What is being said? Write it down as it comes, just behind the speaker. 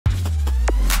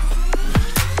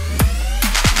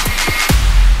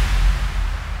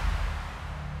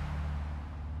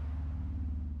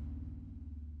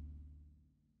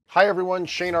Hi everyone,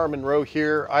 Shane R. Monroe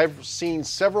here. I've seen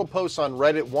several posts on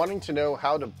Reddit wanting to know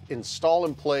how to install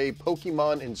and play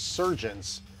Pokemone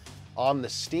Insurgence on the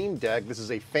Steam Deck. This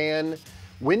is a fan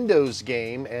Windows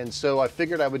game, and so I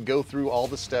figured I would go through all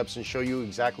the steps and show you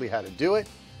exactly how to do it.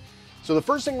 So the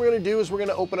first thing we're going to do is we're going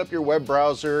to open up your web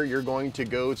browser. You're going to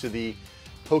go to the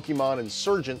Pokemone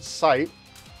Insurgence site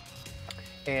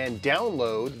and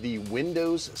download the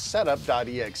Windows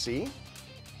setup.exe.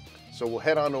 So we'll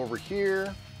head on over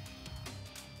here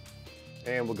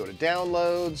and we'll go to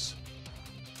downloads,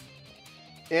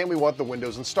 and we want the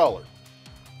Windows installer.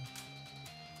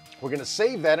 We're going to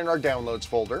save that in our downloads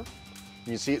folder.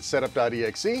 You see it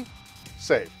setup.exe,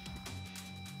 save.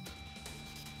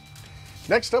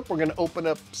 Next up, we're going to open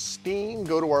up Steam,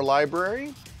 go to our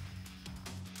library.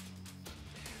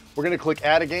 We're going to click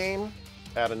add a game,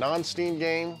 add a non-Steam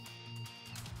game,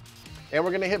 and we're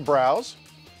going to hit browse.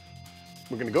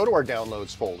 We're going to go to our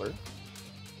downloads folder.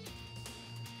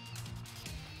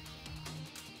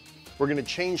 We're going to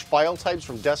change file types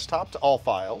from desktop to all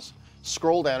files.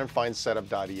 Scroll down and find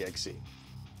setup.exe.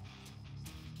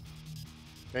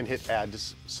 And hit add to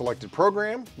selected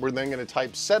program. We're then going to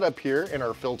type setup here in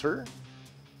our filter.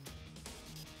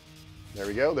 There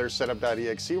we go, there's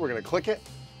setup.exe. We're going to click it,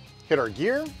 hit our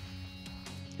gear,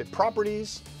 hit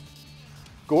properties,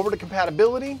 go over to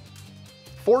compatibility,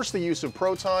 force the use of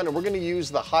Proton, and we're going to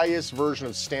use the highest version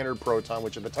of standard Proton,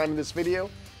 which at the time of this video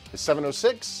is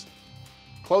 706.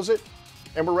 Close it,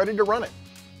 and we're ready to run it.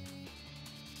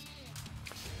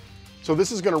 So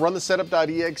this is going to run the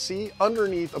setup.exe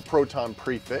underneath a Proton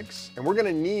prefix, and we're going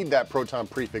to need that Proton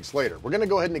prefix later. We're going to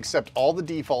go ahead and accept all the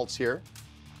defaults here.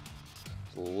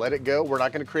 Let it go. We're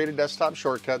not going to create a desktop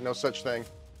shortcut, no such thing.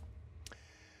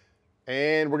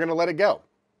 And we're going to let it go.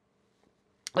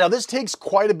 Now this takes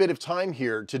quite a bit of time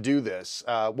here to do this.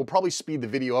 We'll probably speed the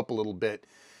video up a little bit,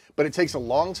 but it takes a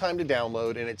long time to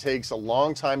download and it takes a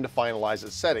long time to finalize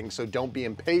its settings, so don't be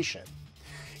impatient.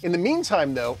 In the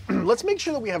meantime though, let's make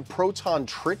sure that we have Proton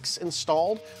Tricks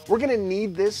installed. We're going to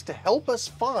need this to help us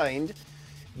find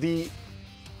the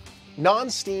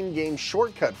non-Steam game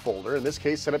shortcut folder, in this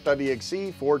case setup.exe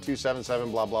 4277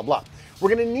 blah blah blah.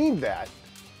 We're going to need that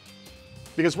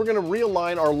because we're going to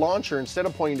realign our launcher. Instead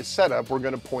of pointing to setup, we're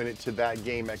going to point it to that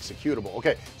game executable.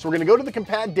 Okay, so we're going to go to the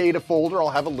COMPATDATA folder. I'll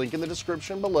have a link in the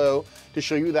description below to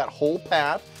show you that whole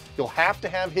path. You'll have to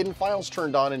have hidden files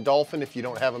turned on in Dolphin. If you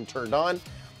don't have them turned on,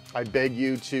 I beg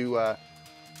you to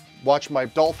watch my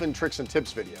Dolphin tricks and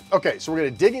tips video. Okay, so we're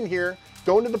going to dig in here,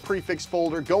 go into the prefix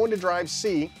folder, go into drive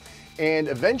C, and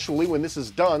eventually when this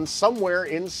is done, somewhere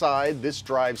inside this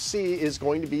drive C is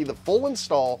going to be the full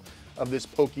install of this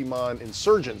Pokemone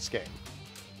Insurgence game.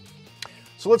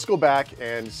 So let's go back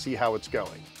and see how it's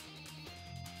going.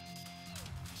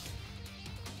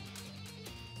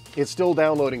 It's still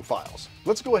downloading files.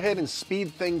 Let's go ahead and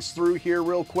speed things through here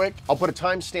real quick. I'll put a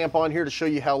timestamp on here to show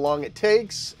you how long it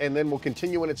takes, and then we'll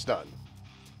continue when it's done.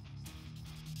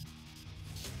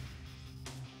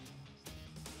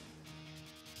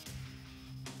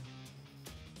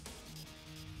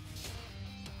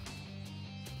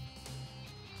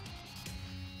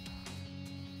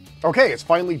 Okay, it's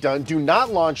finally done. Do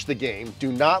not launch the game.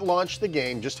 Do not launch the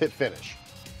game. Just hit finish.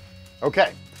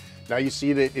 Okay, now you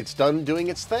see that it's done doing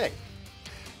its thing.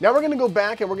 Now we're going to go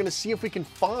back and we're going to see if we can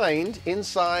find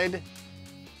inside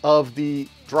of the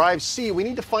drive C, we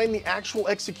need to find the actual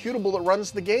executable that runs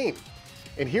the game.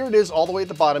 And here it is all the way at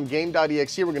the bottom,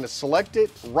 game.exe. We're going to select it,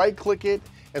 right click it,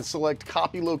 and select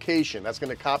copy location. That's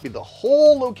going to copy the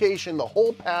whole location, the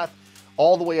whole path,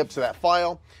 all the way up to that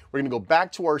file. We're going to go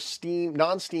back to our Steam,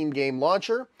 non-Steam game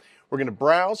launcher. We're going to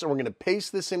browse and we're going to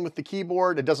paste this in with the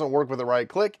keyboard. It doesn't work with a right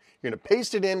click. You're going to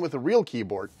paste it in with a real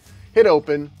keyboard. Hit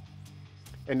open.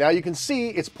 And now you can see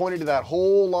it's pointed to that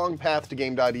whole long path to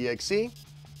game.exe.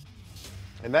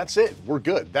 And that's it. We're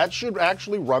good. That should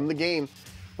actually run the game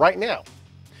right now.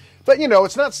 But you know,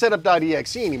 it's not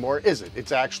setup.exe anymore, is it?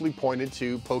 It's actually pointed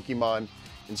to Pokemone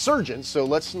Insurgence, so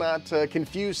let's not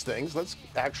confuse things. Let's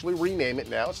actually rename it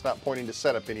now. It's not pointing to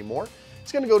setup anymore.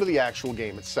 It's going to go to the actual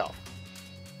game itself.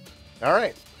 All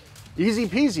right, easy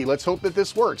peasy. Let's hope that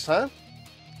this works, huh?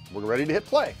 We're ready to hit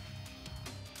play.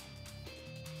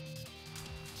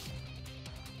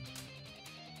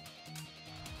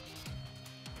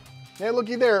 And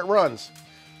looky there, it runs.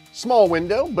 Small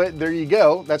window, but there you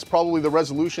go. That's probably the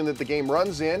resolution that the game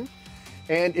runs in.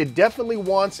 And it definitely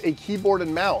wants a keyboard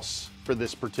and mouse for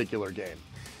this particular game.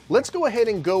 Let's go ahead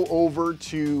and go over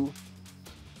to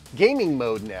gaming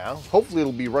mode now. Hopefully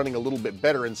it'll be running a little bit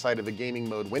better inside of the gaming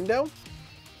mode window.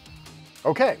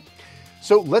 Okay,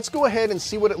 so let's go ahead and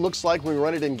see what it looks like when we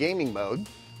run it in gaming mode.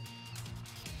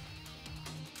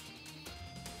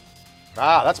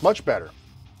 Ah, that's much better.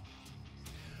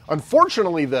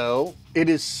 Unfortunately, though, it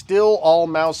is still all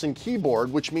mouse and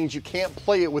keyboard, which means you can't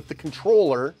play it with the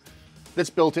controller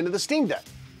that's built into the Steam Deck.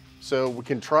 So we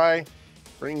can try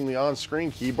bringing the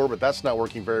on-screen keyboard, but that's not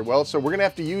working very well. So we're gonna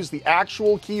have to use the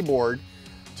actual keyboard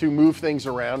to move things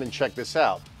around and check this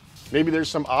out. Maybe there's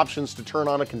some options to turn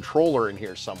on a controller in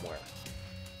here somewhere.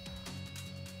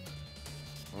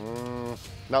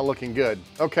 Not looking good.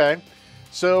 Okay.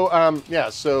 So, yeah,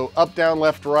 so up, down,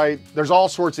 left, right. There's all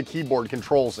sorts of keyboard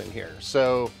controls in here.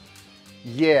 So,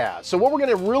 yeah. So what we're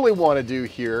gonna really wanna do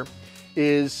here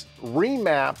is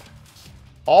remap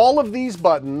all of these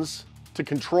buttons to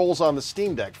controls on the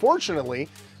Steam Deck. Fortunately,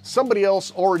 somebody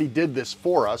else already did this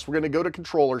for us. We're gonna go to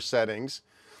controller settings.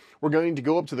 We're going to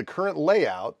go up to the current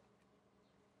layout.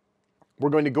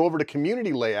 We're going to go over to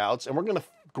community layouts, and we're gonna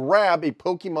grab a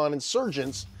Pokemone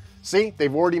Insurgence. See,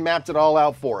 they've already mapped it all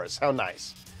out for us. How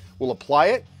nice. We'll apply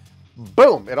it.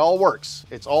 Boom, it all works.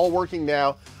 It's all working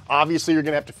now. Obviously, you're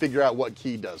gonna have to figure out what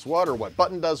key does what or what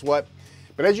button does what.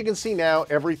 But as you can see now,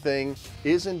 everything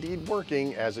is indeed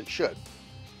working as it should.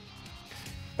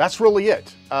 That's really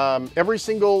it. Every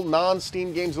single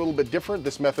non-Steam game is a little bit different.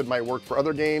 This method might work for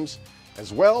other games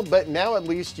as well, but now at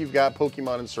least you've got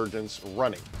Pokemone Insurgence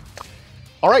running.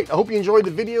 All right, I hope you enjoyed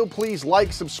the video. Please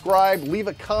like, subscribe, leave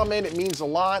a comment. It means a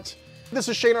lot. This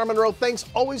is Shane R. Monroe. Thanks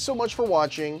always so much for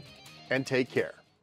watching, and take care.